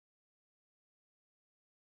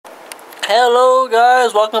Hello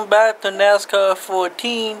guys, welcome back to NASCAR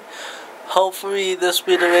 14. Hopefully this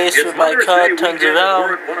will be the race where my car turns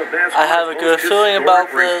around. I have a good feeling about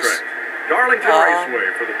this. Darlington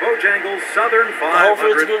Raceway for the Bojangles Southern 500.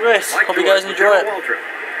 Hopefully it's a good race. Hope you guys enjoy it.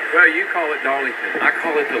 Well, you call it Darlington. I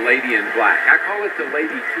call it the Lady in Black. I call it the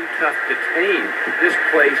Lady Too Tough to Tame. This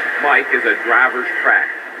place, Mike, is a driver's track.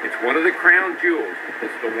 It's one of the crown jewels.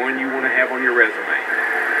 It's the one you want to have on your resume.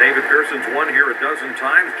 David Pearson's won here a dozen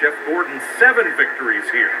times. Jeff Gordon, 7 victories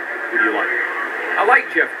here. Who do you like? I like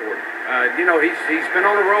Jeff Gordon. He's been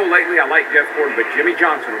on a roll lately. I like Jeff Gordon, but Jimmy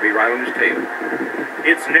Johnson will be right on his tail.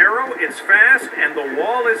 It's narrow, it's fast, and the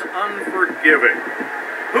wall is unforgiving.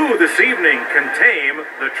 Who this evening can tame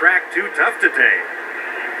the track too tough to tame?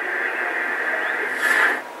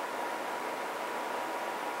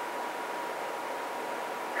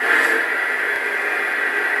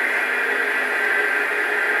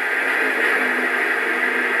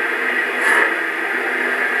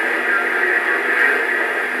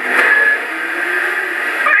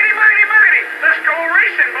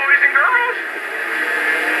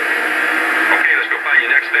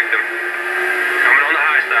 Victim. Coming on the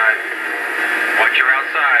high side. Watch your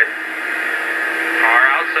outside. Car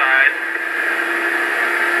outside.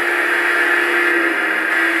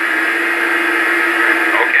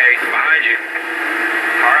 Okay, behind you.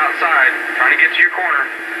 Car outside. Trying to get to your corner.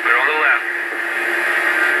 Put it on the left.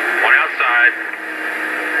 One outside.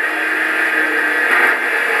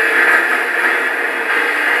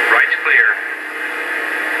 Right's clear.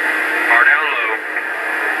 Car down low.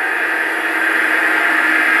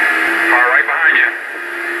 Car right behind you.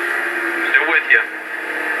 Still with you.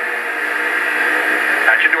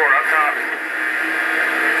 At your door up top.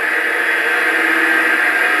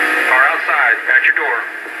 Car outside. At your door.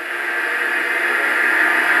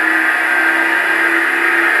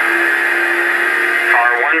 Car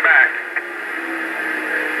one back.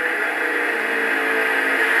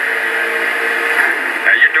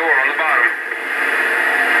 At your door on the bottom.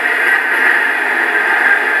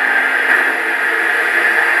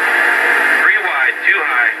 Too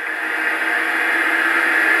high.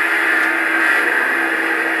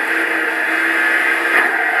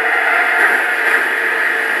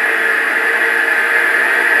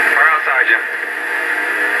 Car outside you.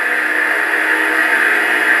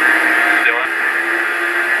 Still up.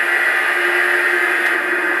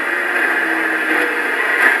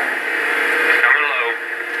 It's coming low.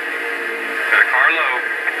 Got a car low.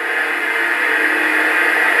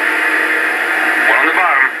 One on the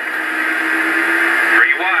bottom.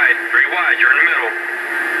 Three wide, you're in the middle.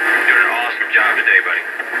 Doing an awesome job today, buddy.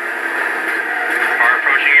 Car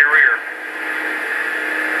approaching your rear.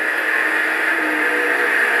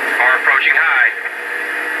 Car approaching high.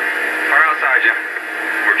 Car outside you.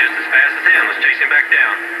 We're just as fast as him. Let's chase him back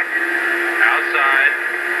down. Outside.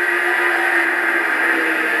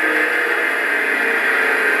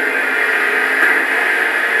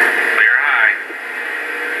 Clear high.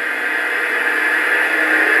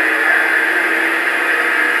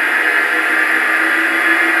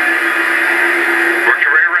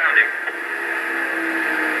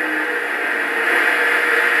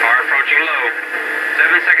 Low.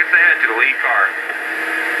 7 seconds ahead to the lead car.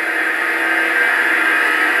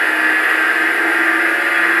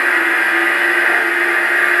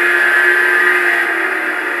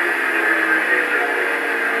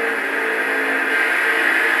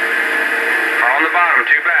 Car on the bottom,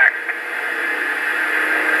 2 back.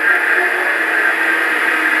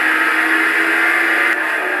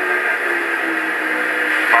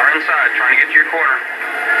 Car inside, trying to get to your corner.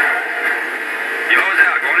 Yellow's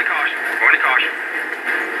out, going to caution. Going to caution.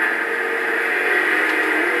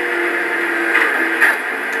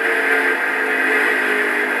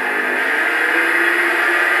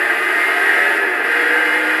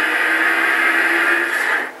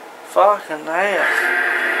 Fucking hell.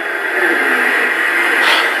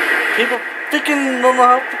 People freaking don't know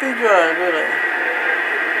how to freaking drive, do they?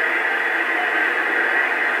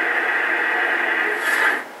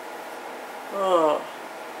 Oh.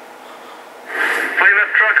 Clean up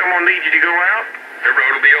truck, I'm gonna need you to go out. The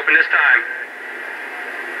road will be open this time.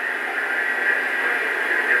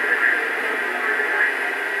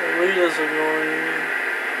 The leaders are going.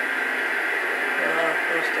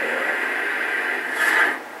 First they are.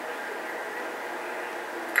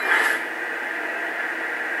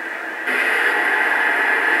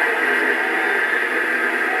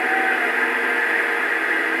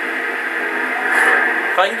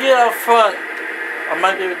 If I can get out front, I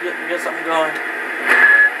might be able to get something going.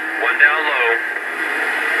 One down low.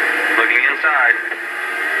 Looking inside.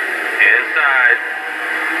 Inside.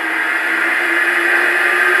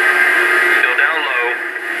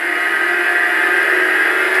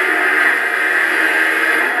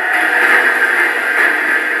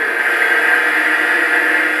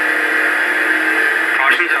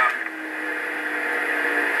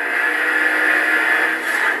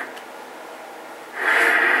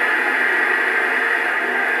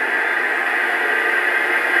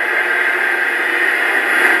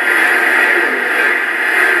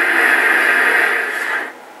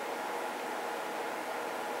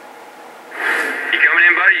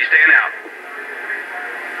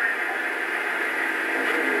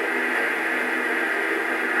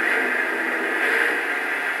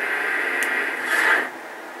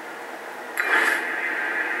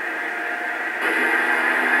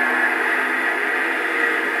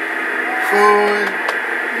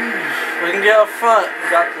 We can get up front. We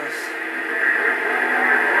got this.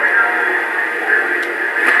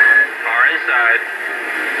 Car inside.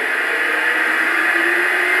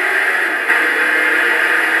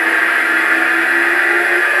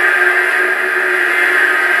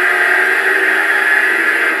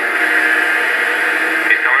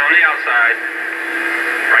 He's coming on the outside.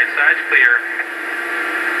 Right side's clear.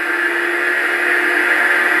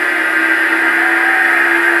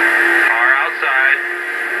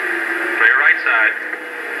 Side.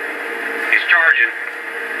 He's charging.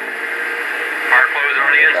 Car closing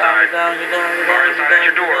on the inside. Car inside at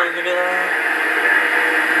your door.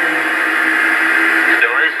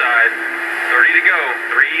 Still inside. 30 to go.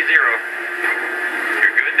 3-0.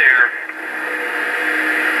 You're good there.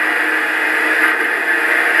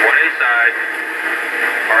 One inside.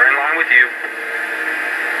 Car in line with you.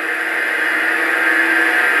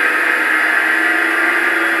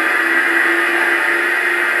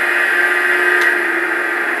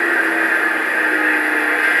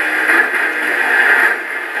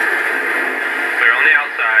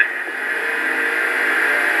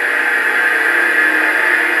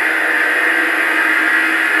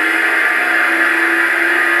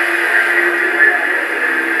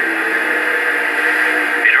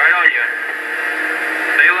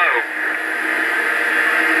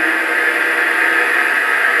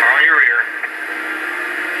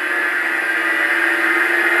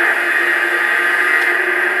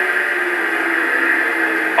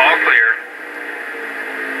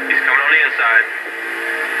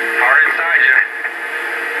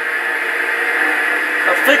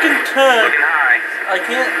 Turn. I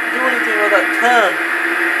can't do anything with that turn.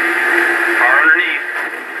 Car underneath.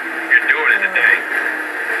 You're doing it today.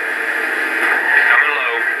 He's coming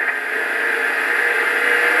low.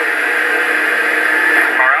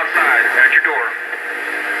 Car outside, at your door.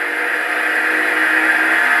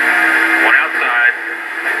 One outside.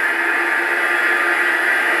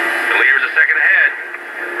 The leader's a second ahead.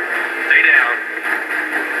 Stay down.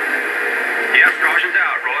 Yep, caution's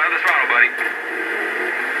out. Roll out of the throttle, buddy.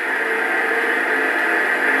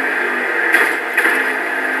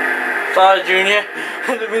 Sorry, Junior.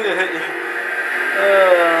 I didn't mean to hit you.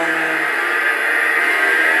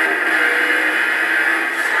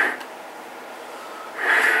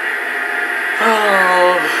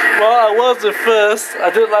 Well, I was at first.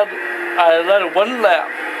 I let it one lap.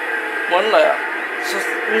 It's just,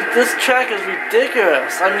 this track is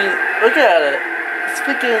ridiculous. I mean, look at it. It's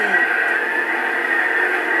freaking.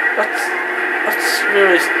 That's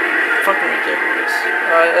really fucking ridiculous.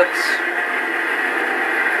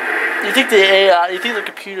 You think the AI, you think the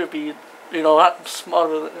computer be, a lot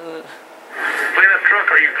smarter than Clean up truck,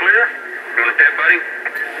 are you clear? You want to pit, buddy?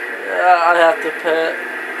 Yeah, I have to pit.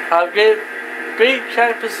 I've great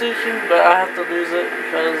track position, but I have to lose it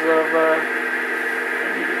because of,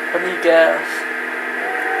 I need gas.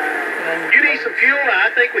 You need some fuel, and I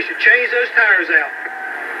think we should change those tires out.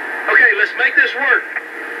 Okay, let's make this work.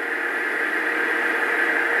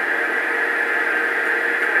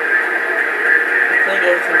 I think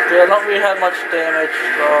everything's good. I don't really have much damage,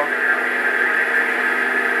 so.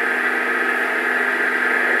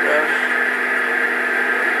 Okay.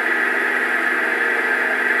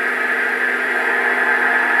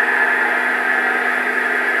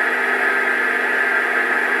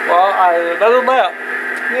 Well, another lap.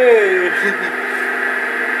 Yay!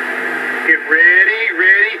 Get ready.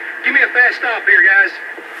 Give me a fast stop here, guys.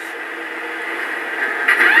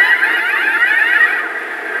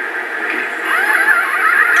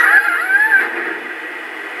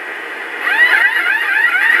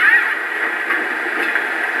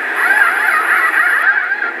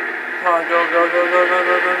 Come on, go.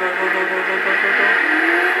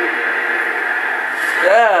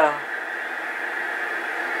 Yeah.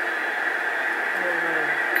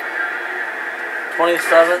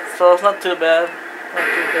 27th, so it's not too bad.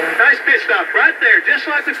 Nice pit stop right there, just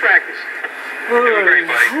like we practiced. Doing great,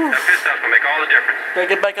 buddy. That pit stop will make all the difference. Gotta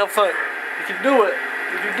get back up front. You can do it.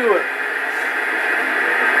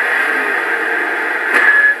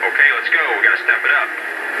 Okay, let's go. We gotta step it up.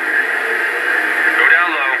 Go down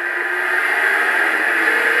low.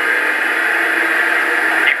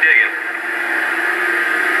 Keep digging.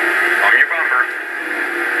 On your bumper.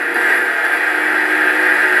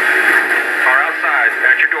 Car outside,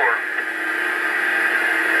 at your door.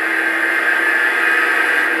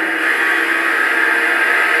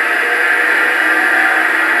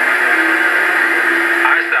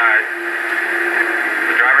 High side.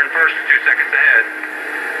 The driver in first is 2 seconds ahead.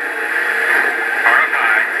 Car up high.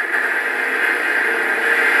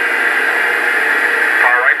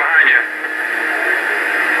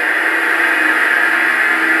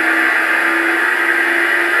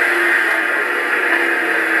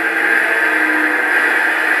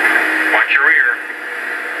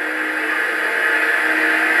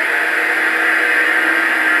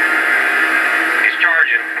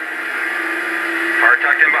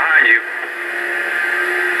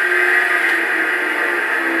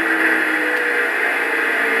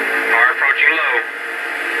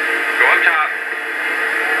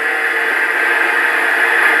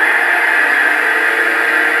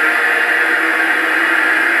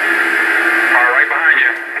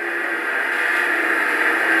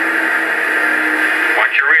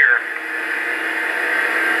 Watch your rear.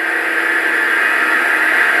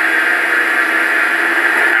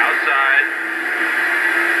 Outside.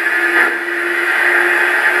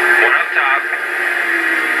 One up top.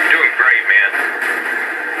 Doing great, man.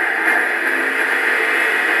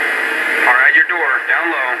 Alright, at your door.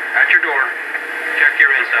 Down low. At your door. Check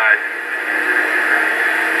your inside.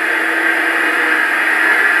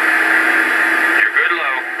 You're good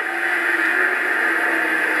low.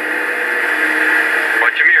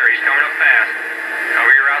 Watch your mirror. He's coming up fast.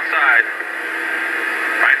 Cover your outside.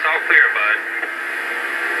 Right's all clear, bud.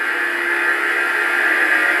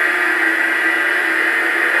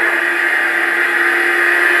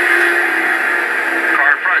 Car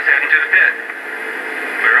in front's heading to the pit.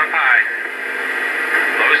 Clear up high.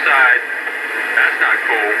 Low side. That's not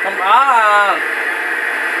cool. Come on.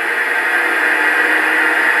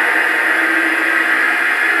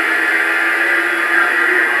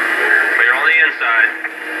 Clear on the inside.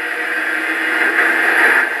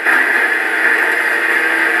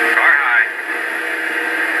 Car high.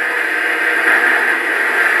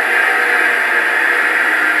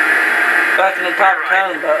 Back in the top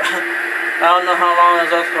 10, but I don't know how long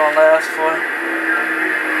that's going to last for.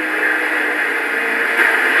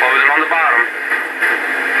 Closing on the bottom.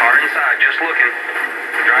 Car inside, just looking.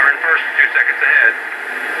 Driver in first, 2 seconds ahead.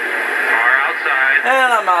 Car outside. And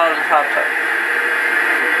I'm out of the top 10.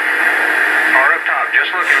 Car up top, just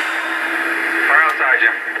looking. Car outside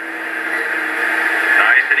you.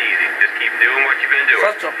 Nice and easy. Just keep doing what you've been doing.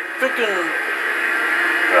 Such a freaking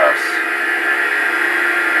gross.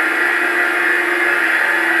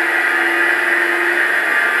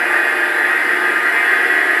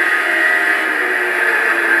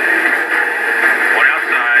 One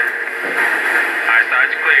outside. High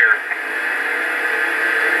side's clear.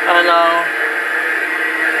 I know.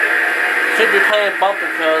 Should be playing bumper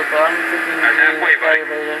cars, but I'm thinking That's halfway, buddy.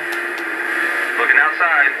 elevator. Looking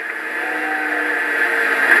outside.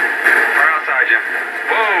 Car outside you.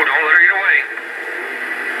 Whoa, don't let her get away.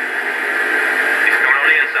 He's coming on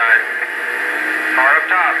the inside. Car up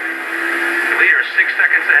top. The leader is 6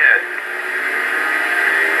 seconds ahead.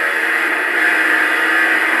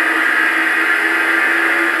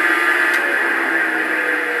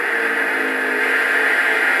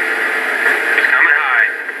 He's coming high.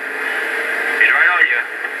 He's right on you.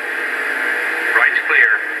 Right's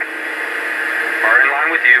clear. Car in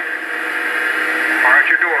line with you. Car at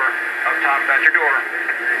your door. Up top at your door.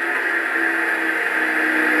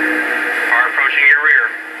 Car approaching your rear.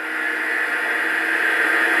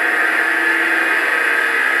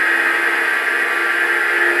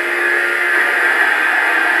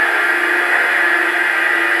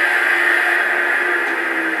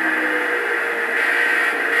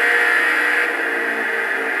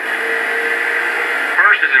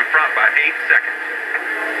 First is in front by 8 seconds.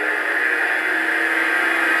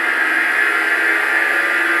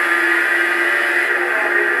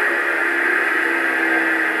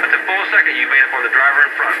 That's a full second you made up on the driver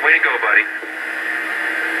in front. Way to go, buddy.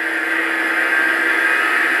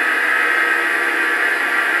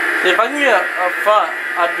 See, if I can get up front,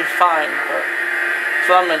 I'd be fine, but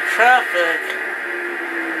so I'm in traffic,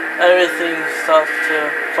 everything starts to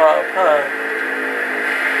fall apart.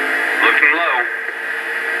 Looking low.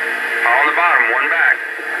 Car on the bottom, one back.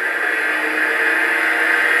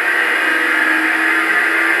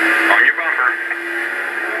 On your bumper.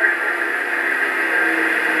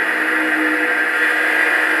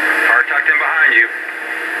 Car tucked in behind you.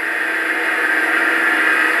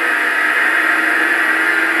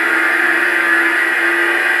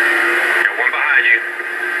 Got one behind you.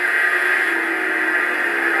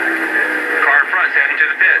 Car in front's heading to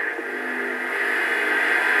the pit.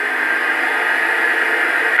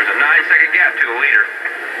 There's a 9-second gap to the leader.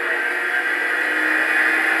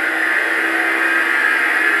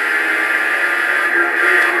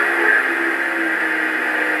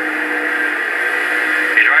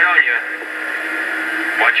 He's right on you.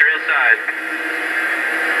 Watch your inside.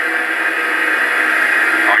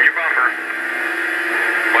 On your bumper.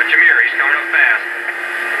 Watch your mirror. He's coming up fast.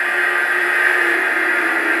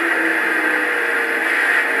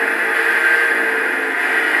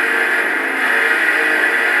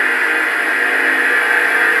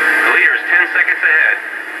 The leader is 10 seconds ahead.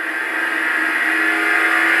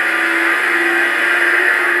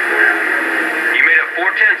 You made up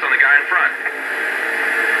 4/10 on the guy in front.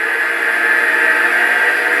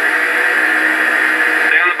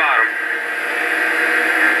 Stay on the bottom.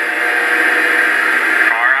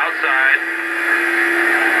 Car outside.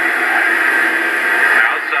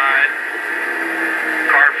 Outside.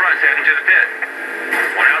 Car in front's heading to the pit.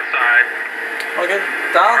 One outside. I'll get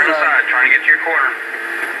Car down there. inside, trying to get to your corner.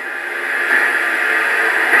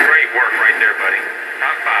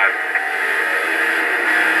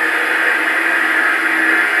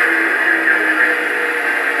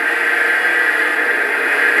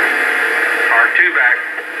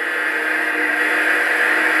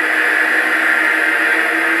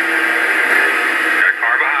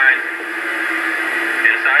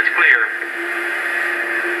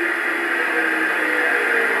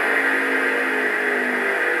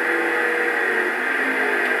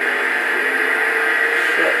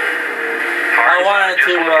 wanted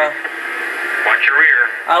Just to, looking. Watch your rear.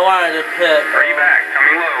 I wanted to pit. Hurry back,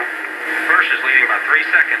 coming low. First is leading by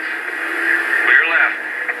 3 seconds. Clear left.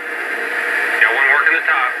 Got one working the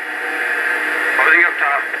top. Closing up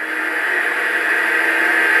top.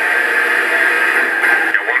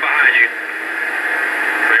 Got one behind you.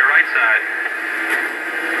 Clear right side.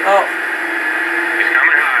 Oh. He's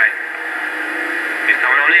coming high. He's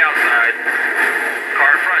coming on the outside.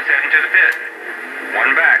 Car in front's heading to the pit.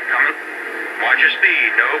 One back, coming. Watch your speed,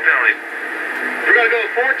 no penalties. We're going to go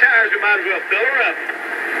with 4 tires, we might as well fill her up.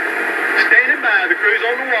 Standing by, the crew's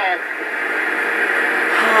on the wall.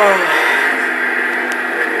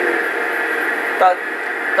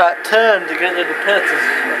 that turn to get into the pits is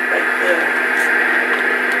right there.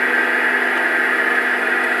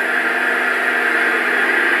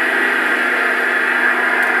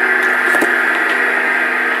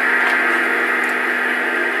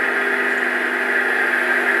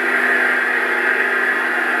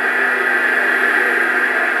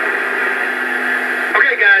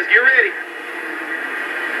 Guys, get ready.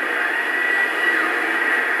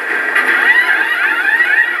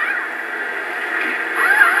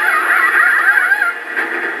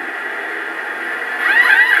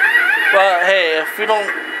 Well, hey, if we don't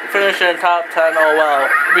finish in top 10, oh well.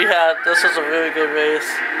 This is a really good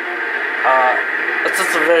race. It's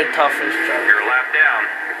just a very tough racetrack. You're a lap down.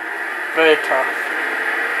 Very tough.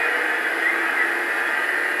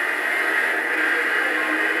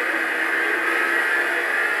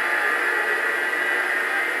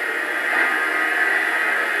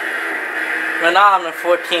 Right now I'm in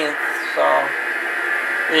 14th, so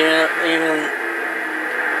even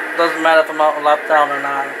doesn't matter if I'm out a lap down or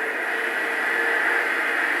not.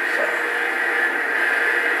 So.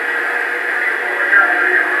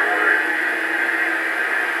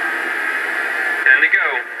 10 to go.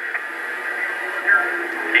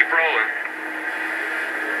 Keep rolling.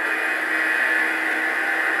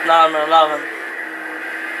 Now I'm in 11th.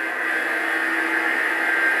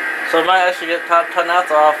 So I might actually get top 10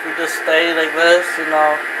 after all if we just stay like this, you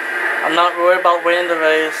know. I'm not worried about winning the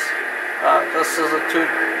race. This is too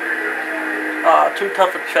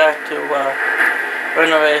tough a track to win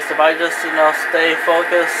the race. If I just, you know, stay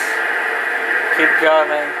focused, keep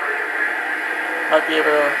driving, might be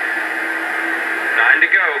able to 9 to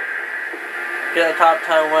go. get a top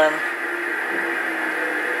 10 win.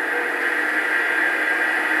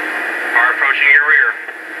 Car approaching your rear.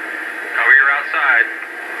 Cover your outside.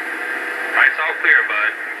 Lights all clear,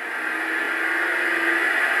 bud.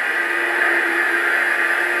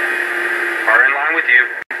 Car in line with you.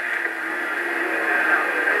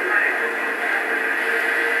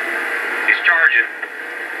 He's charging.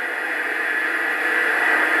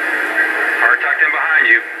 Car tucked in behind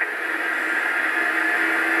you.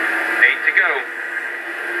 8 to go.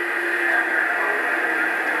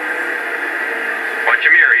 Watch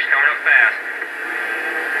your mirror, he's coming up fast.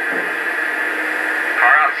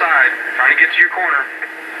 Car outside, trying to get to your corner.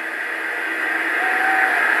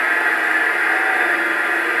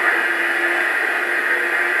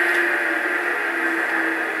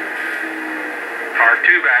 Car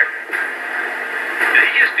 2 back. Did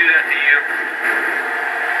he just do that to you?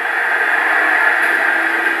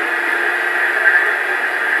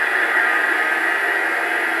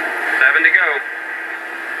 Seven to go.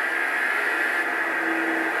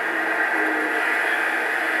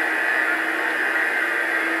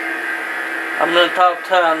 I'm in the top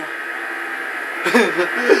 10.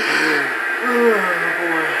 Oh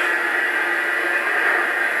boy.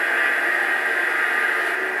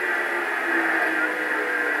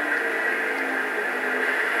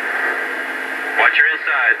 Watch your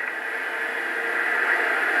inside.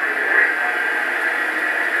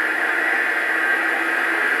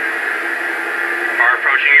 Car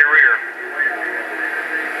approaching your rear.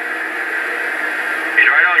 He's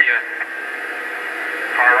right on you.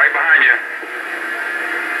 Car right behind you.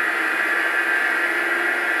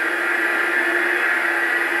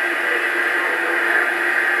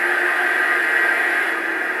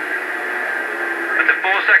 That's a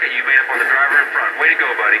full second you made up on the driver in front. Way to go,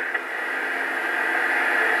 buddy.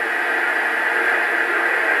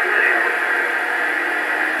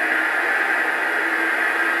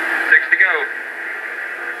 To go.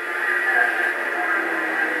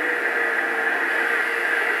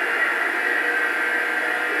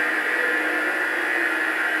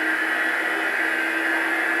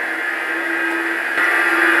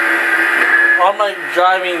 I'm like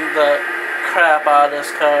driving the crap out of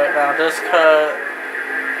this car right now. This car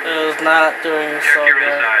is not doing so You're good.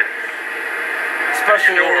 inside.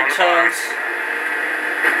 Especially in the turns.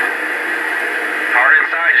 Hard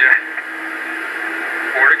inside you.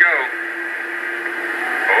 4 to go.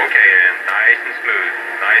 smooth.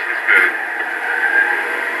 Nice and smooth.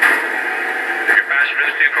 You're faster than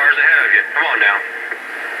those two cars ahead of you. Come on now.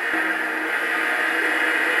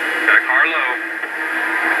 Got a car low.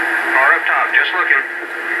 Car up top, just looking.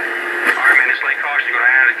 Alright, man, this lane caution is going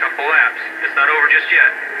to add a couple laps. It's not over just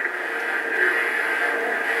yet.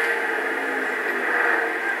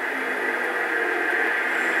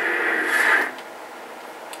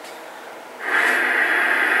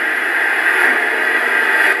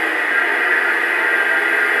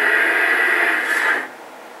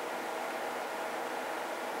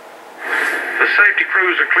 The safety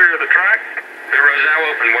crews are clear of the track. The road's now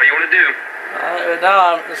open. What do you want to do? Right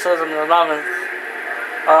now it says I'm in the 11th.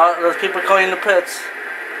 There's people cleaning the pits.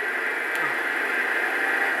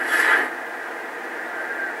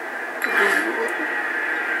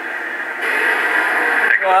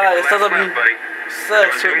 Alright, it says I'm in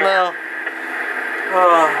 6th right now.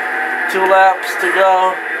 2 laps to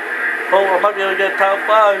go. Oh, I might be able to get top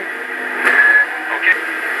 5. Okay.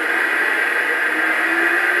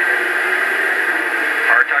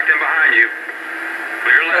 Car tucked in behind you.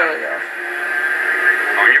 Clear left. There we go.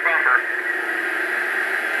 On your bumper.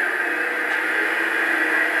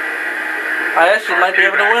 I actually might be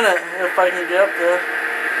able to win it if I can get up there.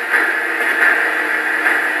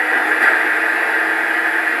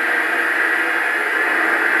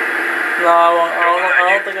 No,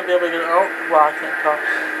 I don't think I'll be able to get it. Oh, well, I can't talk.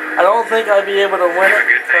 I don't think I'll be able to win it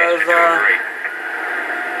because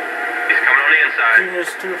He's coming on the inside.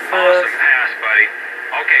 Junior's too fast. Awesome pass, buddy.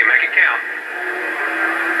 Okay, make it count.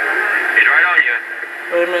 He's right on you.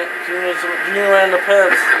 Wait a minute, Junior ran the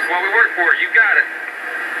pits. This is what we work for. You got it.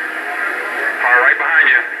 Car right behind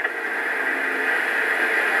you.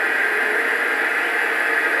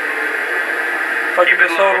 If I can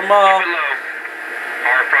just hold them off. Keep it low.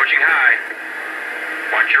 Car approaching high.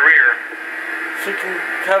 Watch your rear. Freaking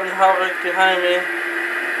Kevin Harvick behind me.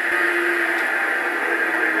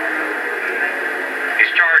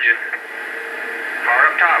 He's charging. Car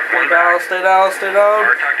up top. Stay down, stay down, stay down.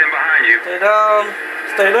 Car tucked in behind you. Stay down,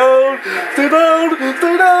 stay down, stay down,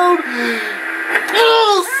 stay down.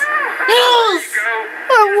 Yes! Yes!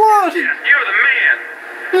 I won! Yes, you're the man.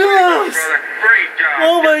 Yes! Brother, great job.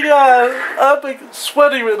 Oh my god, I'm like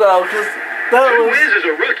sweating right now because that Who was wins as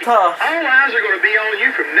a rookie? tough. All eyes are going to be on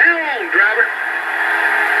you from now on, driver.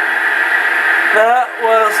 That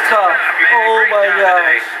was tough. Oh my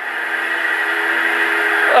gosh.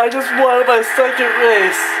 I just won my second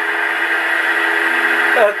race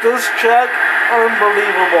at this track.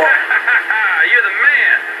 Unbelievable. You're the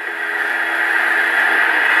man.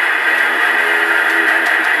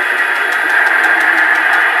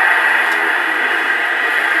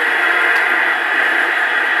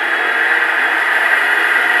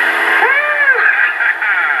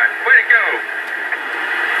 Way to go.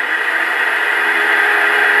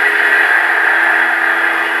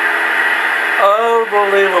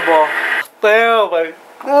 Unbelievable. Oh my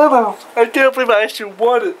goodness. I can't believe I actually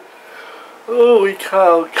won it. Holy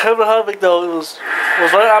cow. Kevin Harvick though was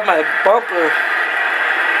right on my bumper.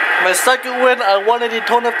 My second win, I won the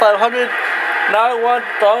Daytona 500. Now I won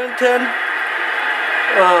Darlington.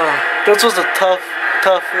 This was a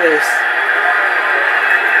tough race.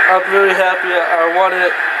 I'm really happy I won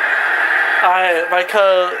it. My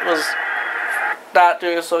car was not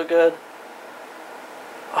doing so good.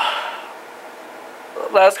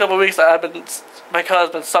 Last couple of weeks my car's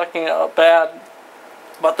been sucking out bad,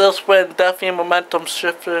 but this win definitely a momentum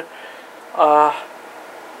shifter.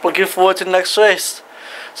 Looking forward to the next race.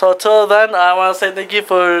 So until then, I want to say thank you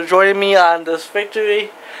for joining me on this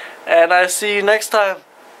victory, and I see you next time.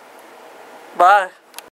 Bye.